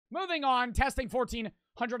Moving on, testing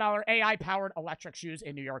 $1,400 AI-powered electric shoes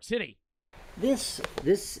in New York City. This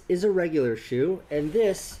is a regular shoe, and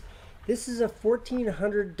this is a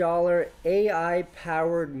 $1,400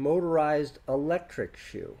 AI-powered motorized electric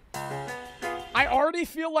shoe. I already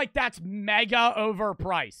feel like that's mega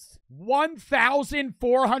overpriced.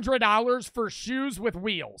 $1,400 for shoes with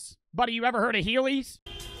wheels. Buddy, you ever heard of Heelys?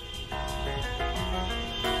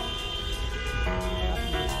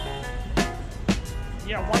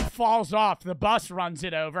 Yeah, one falls off, the bus runs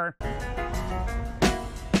it over.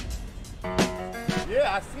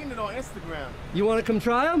 Yeah, I seen it on Instagram. You want to come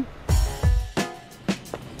try them?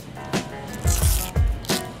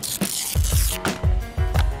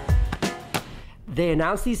 They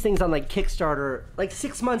announced these things on like Kickstarter like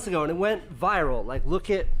 6 months ago, and it went viral. Like, look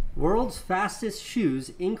at world's fastest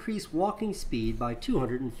shoes increase walking speed by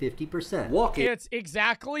 250%. Walking. It's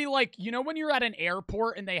exactly like, you know when you're at an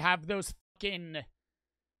airport and they have those fucking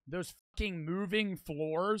moving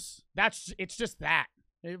floors? It's just that.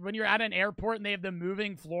 When you're at an airport and they have the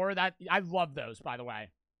moving floor, that I love those, by the way.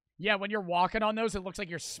 Yeah, when you're walking on those, it looks like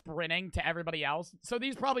you're sprinting to everybody else. So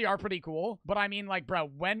these probably are pretty cool. But I mean, like,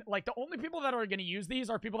 bro, the only people that are going to use these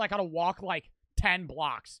are people that gotta walk like 10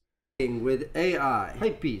 blocks. With AI.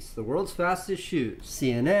 Hypebeast, the world's fastest shoes.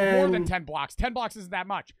 CNN. More than 10 blocks. 10 blocks isn't that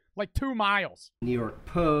much. Like 2 miles. New York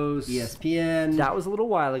Post. ESPN. That was a little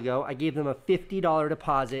while ago. I gave them a $50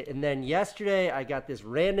 deposit. And then yesterday, I got this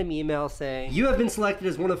random email saying, you have been selected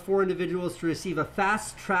as one of 4 individuals to receive a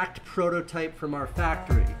fast-tracked prototype from our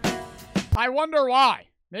factory. I wonder why.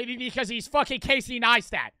 Maybe because he's fucking Casey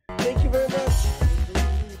Neistat. Thank you very much.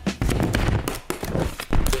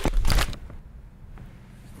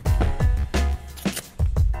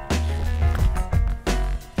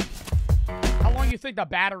 How long do you think the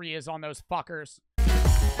battery is on those fuckers?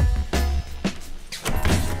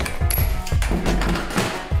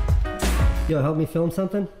 Yo, help me film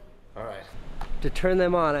something? All right. To turn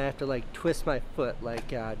them on, I have to like twist my foot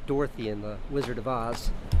like Dorothy in the Wizard of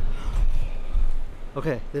Oz.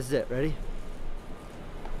 Okay, this is it. Ready?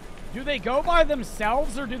 Do they go by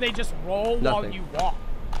themselves or do they just roll while you walk?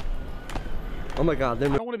 Oh my God. I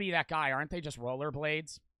don't want to be that guy. Aren't they just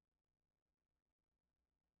rollerblades?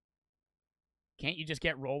 Can't you just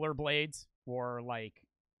get rollerblades or like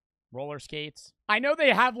roller skates? I know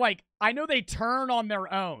they have like, I know they turn on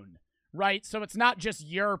their own, right? So it's not just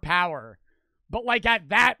your power. But like at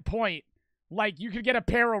that point, like you could get a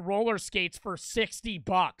pair of roller skates for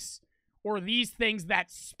 $60. Or these things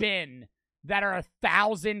that spin that are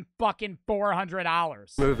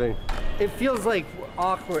 $1,400. Moving. It feels like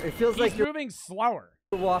awkward. It feels like you're moving slower.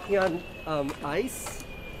 You're walking on ice,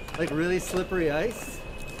 like really slippery ice.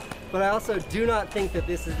 But I also do not think that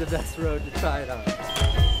this is the best road to try it on.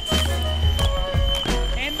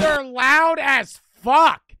 And they're loud as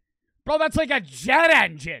fuck. Bro, that's like a jet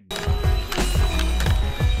engine.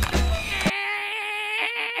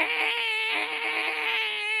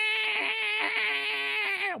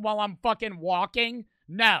 While I'm fucking walking?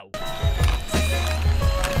 No.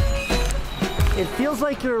 It feels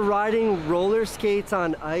like you're riding roller skates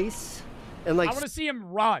on ice. And like, I want to see him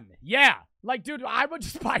run. Yeah. Like, dude, I would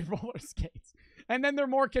just buy roller skates. And then they're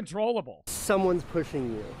more controllable. Someone's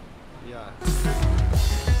pushing you. Yeah.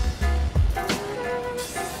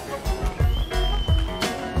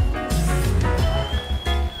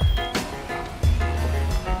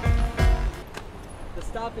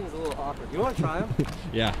 Stopping's a little awkward. You want to try them?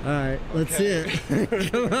 Yeah. All right, let's see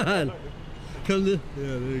it. Come on. Come to. Yeah,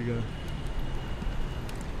 there you go.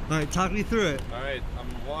 All right, talk me through it. All right,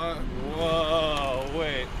 whoa,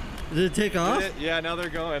 wait. Did it take off? Yeah, now they're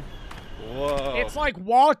going. Whoa. It's like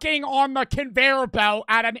walking on the conveyor belt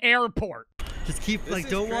at an airport. Just keep, like,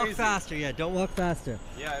 don't walk faster. Yeah, don't walk faster.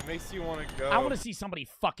 Yeah, it makes you want to go. I want to see somebody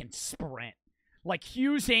fucking sprint. Like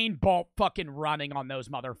Usain Bolt fucking running on those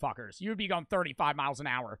motherfuckers. You'd be going 35 miles an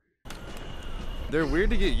hour. They're weird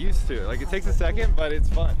to get used to. Like, it takes a second, but it's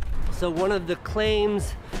fun. So one of the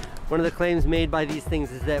claims made by these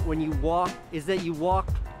things is that when you walk, you walk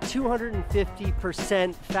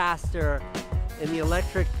 250% faster in the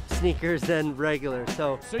electric sneakers than regular.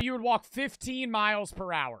 So you would walk 15 miles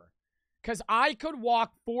per hour. Because I could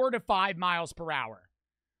walk 4 to 5 miles per hour.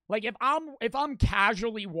 Like, if I'm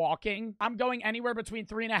casually walking, I'm going anywhere between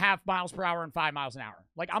 3.5 miles per hour and 5 miles an hour.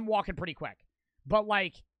 Like, I'm walking pretty quick. But,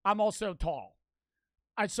 like, I'm also tall.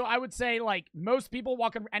 So I would say, like, most people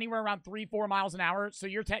walking anywhere around 3-4 miles an hour. So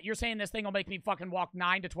you're saying this thing will make me fucking walk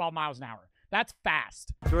 9 to 12 miles an hour. That's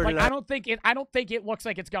fast. Jordan, like, I don't think it looks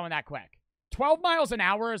like it's going that quick. 12 miles an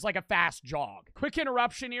hour is like a fast jog. Quick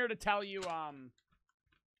interruption here to tell you,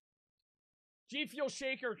 G Fuel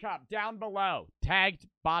Shaker Cup down below. Tagged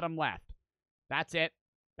bottom left. That's it.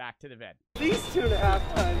 Back to the vid. At least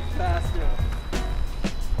 2.5 times faster.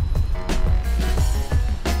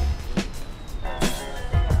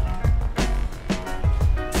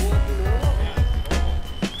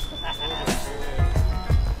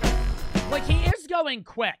 Like, he is going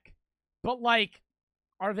quick, but, like,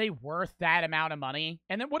 are they worth that amount of money?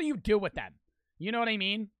 And then what do you do with them? You know what I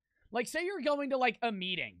mean? Like, say you're going to, like, a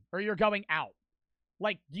meeting, or you're going out.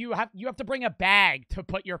 Like, you have to bring a bag to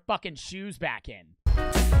put your fucking shoes back in.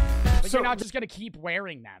 Like, so you're not just going to keep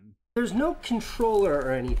wearing them. There's no controller or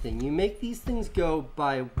anything. You make these things go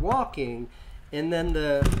by walking, and then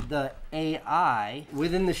the AI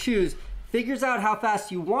within the shoes figures out how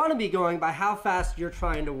fast you want to be going by how fast you're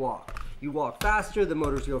trying to walk. You walk faster, the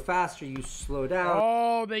motors go faster, you slow down.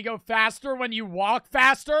 Oh, they go faster when you walk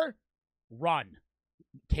faster? Run.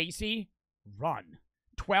 Casey, run.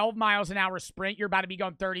 12 miles an hour sprint, you're about to be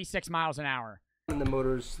going 36 miles an hour. And the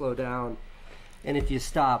motors slow down, and if you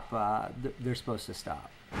stop, they're supposed to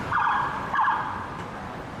stop.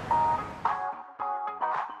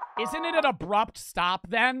 Isn't it an abrupt stop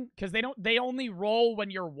then? Because they only roll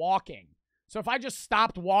when you're walking. So if I just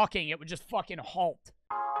stopped walking, it would just fucking halt.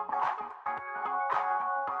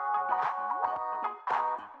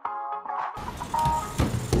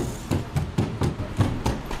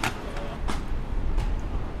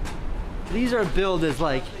 These are billed as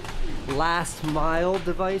like last mile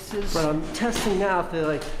devices, but I'm testing now if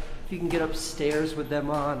if you can get upstairs with them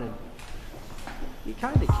on, and you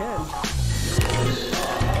kind of can.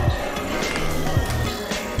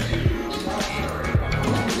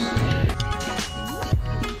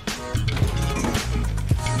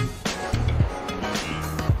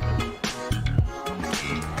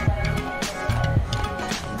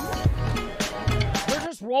 They're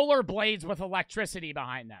just rollerblades with electricity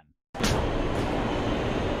behind them.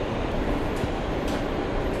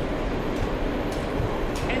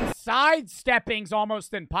 Sidestepping's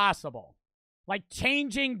almost impossible. Like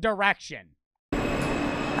changing direction.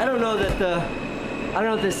 I don't know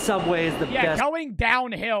if this subway is the best. Yeah, going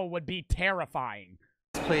downhill would be terrifying.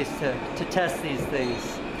 Place to test these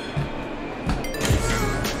things.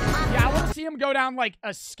 Yeah, I want to see him go down like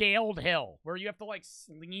a scaled hill where you have to like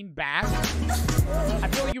lean back. I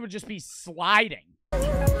feel like it would just be sliding.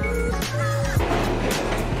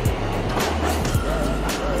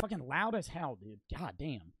 Fucking loud as hell, dude. God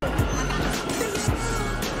damn.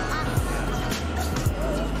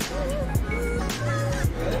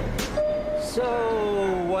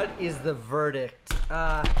 So, what is the verdict?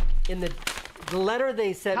 In the letter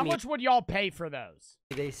they sent me... How much would y'all pay for those?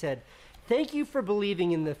 They said, thank you for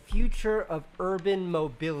believing in the future of urban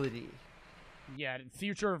mobility. Yeah,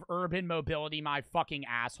 future of urban mobility, my fucking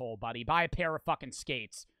asshole, buddy. Buy a pair of fucking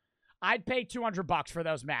skates. I'd pay $200 for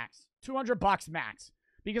those max. $200 max.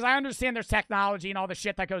 Because I understand there's technology and all the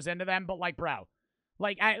shit that goes into them, but like, bro,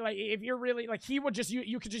 like if you're really like, he would just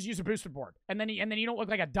you could just use a boosted board, and then you don't look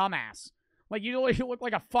like a dumbass. Like you look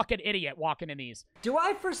like a fucking idiot walking in these. Do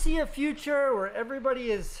I foresee a future where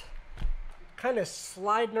everybody is kind of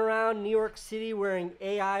sliding around New York City wearing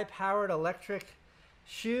AI-powered electric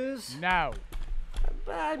shoes? No.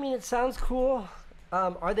 But I mean, it sounds cool.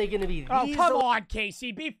 Are they going to be these? Oh, come on,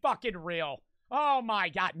 Casey, be fucking real. Oh my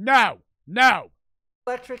God, no, no.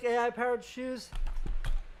 Electric AI-powered shoes?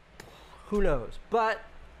 Who knows? But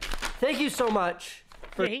thank you so much.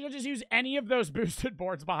 Yeah, he could just use any of those boosted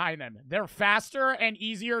boards behind them. They're faster and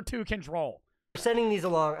easier to control. Sending these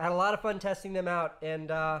along. I had a lot of fun testing them out, and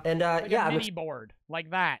like yeah, a mini board like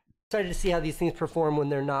that. Excited to see how these things perform when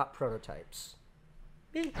they're not prototypes.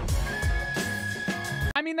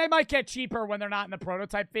 I mean, they might get cheaper when they're not in the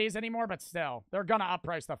prototype phase anymore, but still, they're gonna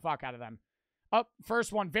upprice the fuck out of them. Oh,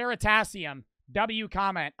 first one, Veritasium. W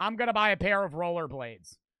comment, I'm gonna buy a pair of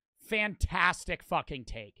rollerblades. Fantastic fucking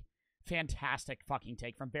take. Fantastic fucking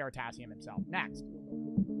take from Veritasium himself. Next.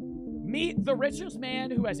 Meet the richest man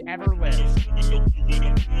who has ever lived.